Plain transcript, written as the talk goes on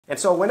And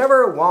so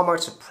whenever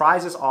Walmart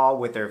surprises all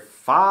with their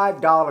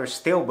 $5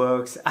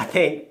 Steelbooks, I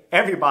think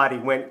everybody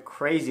went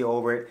crazy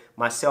over it,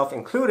 myself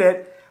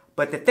included.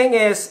 But the thing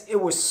is,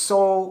 it was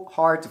so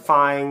hard to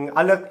find.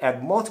 I looked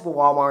at multiple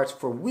Walmarts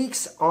for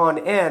weeks on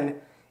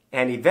end,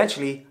 and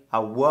eventually I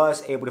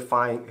was able to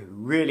find a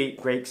really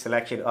great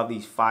selection of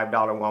these $5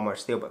 Walmart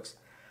Steelbooks.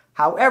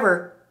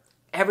 However,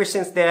 ever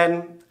since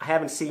then, I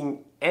haven't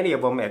seen any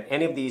of them at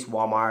any of these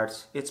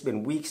Walmarts. It's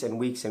been weeks and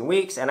weeks and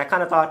weeks, and I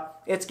kind of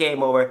thought, it's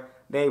game over.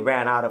 They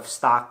ran out of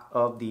stock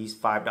of these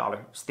 $5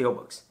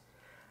 Steelbooks.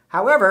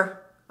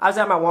 However, I was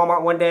at my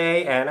Walmart one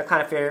day and I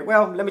kind of figured,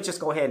 well, let me just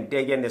go ahead and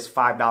dig in this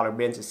 $5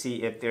 bin to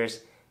see if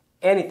there's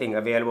anything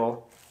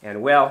available.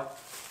 And well,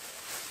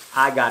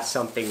 I got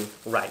something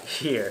right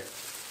here.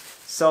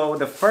 So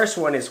the first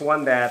one is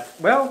one that,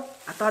 well,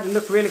 I thought it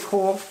looked really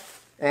cool.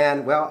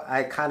 And well,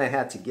 I kind of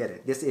had to get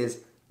it. This is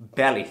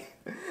Belly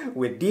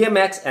with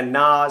DMX and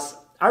Nas.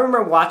 I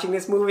remember watching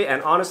this movie,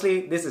 and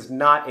honestly, this is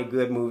not a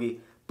good movie.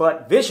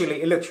 But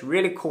visually, it looks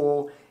really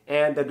cool.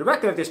 And the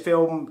director of this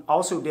film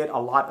also did a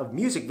lot of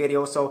music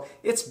videos. So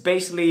it's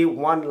basically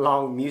one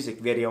long music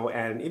video.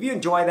 And if you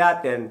enjoy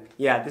that, then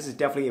yeah, this is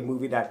definitely a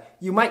movie that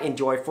you might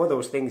enjoy for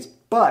those things.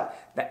 But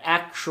the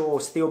actual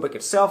Steelbook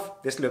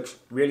itself, this looks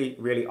really,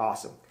 really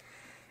awesome.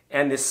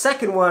 And the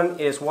second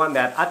one is one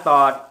that I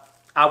thought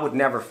I would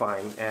never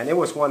find. And it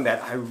was one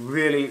that I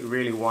really,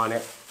 really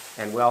wanted.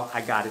 And well,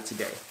 I got it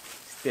today.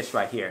 It's this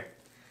right here.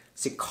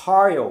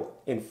 Sicario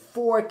in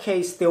 4K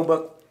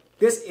Steelbook.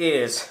 This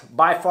is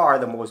by far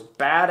the most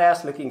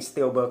badass looking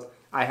Steelbook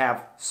I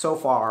have so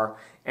far.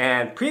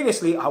 And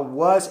previously I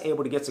was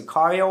able to get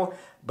Sicario,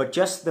 but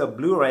just the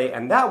Blu-ray,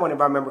 and that one,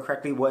 if I remember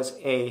correctly, was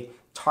a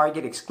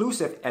Target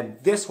exclusive, and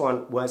this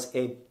one was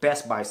a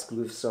Best Buy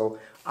exclusive. So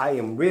I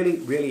am really,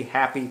 really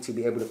happy to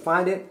be able to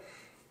find it.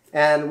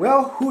 And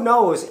well, who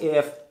knows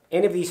if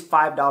any of these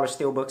 $5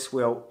 Steelbooks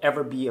will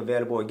ever be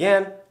available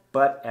again,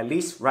 but at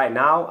least right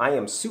now I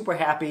am super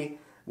happy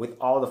with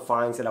all the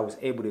finds that I was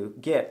able to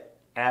get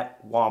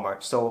at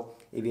Walmart. So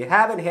if you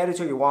haven't headed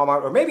to your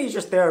Walmart, or maybe you're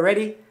just there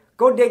already,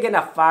 go dig in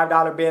that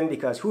 $5 bin,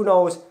 because who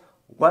knows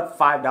what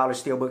 $5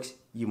 Steelbooks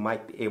you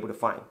might be able to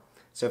find.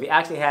 So if you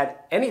actually had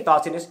any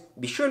thoughts on this,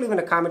 be sure to leave in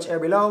the comments area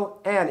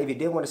below. And if you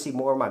did want to see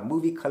more of my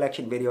movie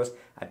collection videos,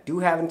 I do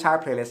have an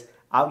entire playlist.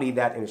 I'll leave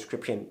that in the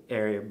description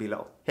area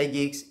below. Hey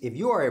geeks, if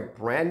you are a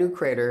brand new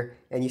creator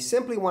and you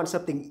simply want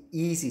something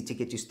easy to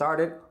get you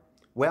started,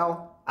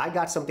 well, I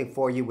got something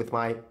for you with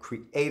my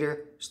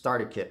Creator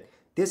Starter Kit.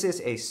 This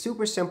is a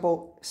super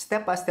simple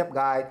step-by-step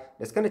guide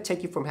that's going to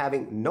take you from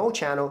having no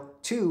channel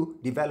to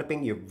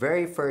developing your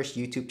very first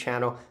YouTube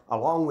channel,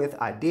 along with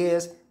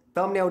ideas,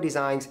 thumbnail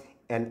designs,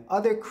 and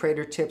other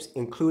creator tips,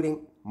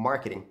 including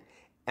marketing.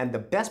 And the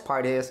best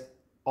part is,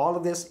 all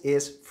of this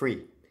is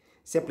free.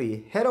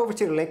 Simply head over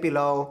to the link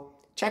below,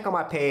 check out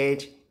my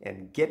page,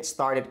 and get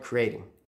started creating.